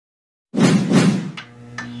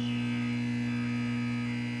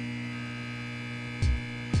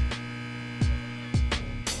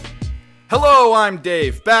Hello, I'm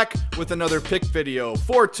Dave, back with another pick video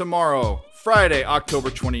for tomorrow, Friday, October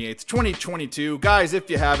 28th, 2022. Guys, if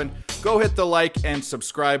you haven't, go hit the like and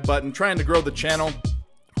subscribe button. Trying to grow the channel.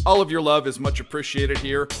 All of your love is much appreciated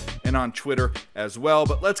here and on Twitter as well.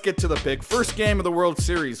 But let's get to the pick. First game of the World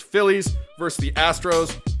Series, Phillies versus the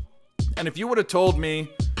Astros. And if you would have told me,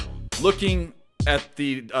 looking at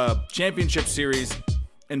the championship series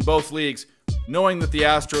in both leagues, knowing that the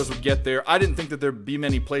Astros would get there, I didn't think that there'd be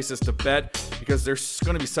many places to bet because there's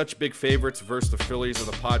going to be such big favorites versus the Phillies or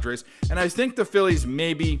the Padres. And I think the Phillies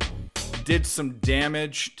maybe did some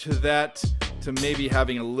damage to that, to maybe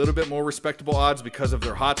having a little bit more respectable odds because of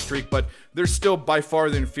their hot streak, but they're still by far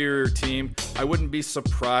the inferior team. I wouldn't be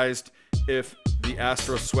surprised if the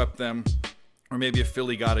Astros swept them, or maybe a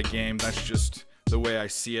Philly got a game. That's just the way I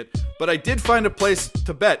see it. But I did find a place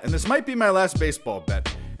to bet, and this might be my last baseball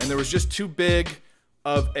bet. And there was just too big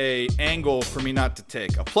of a angle for me not to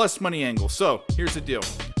take, a plus money angle. So here's the deal.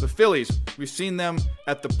 The Phillies, we've seen them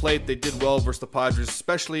at the plate. They did well versus the Padres,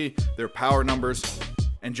 especially their power numbers.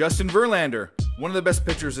 And Justin Verlander, one of the best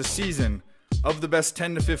pitchers this season, of the best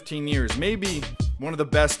 10 to 15 years, maybe one of the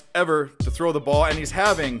best ever to throw the ball. And he's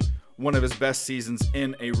having one of his best seasons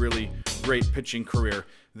in a really great pitching career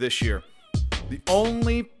this year. The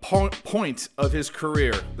only point of his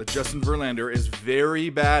career that Justin Verlander is very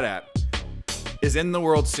bad at is in the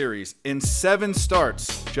World Series. In 7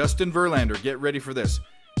 starts, Justin Verlander, get ready for this,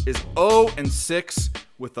 is 0-6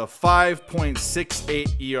 with a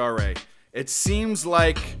 5.68 ERA. It seems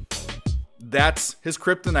like that's his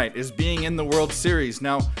kryptonite, is being in the World Series.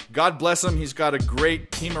 Now, God bless him. He's got a great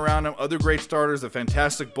team around him, other great starters, a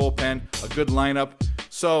fantastic bullpen, a good lineup.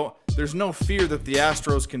 So there's no fear that the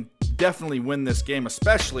Astros can definitely win this game,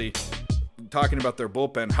 especially talking about their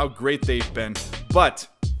bullpen, how great they've been. But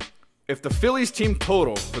if the Phillies team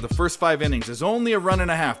total for the first 5 innings is only a run and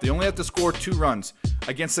a half, they only have to score 2 runs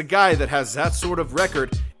against a guy that has that sort of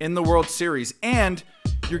record in the World Series, and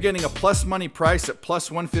you're getting a plus money price at plus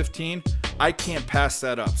 115, I can't pass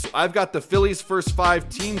that up. So I've got the Phillies first 5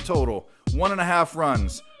 team total, 1.5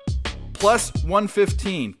 runs, plus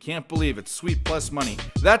 115. Can't believe it. Sweet plus money.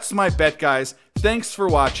 That's my bet, guys. Thanks for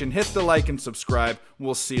watching. Hit the like and subscribe.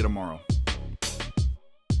 We'll see you tomorrow.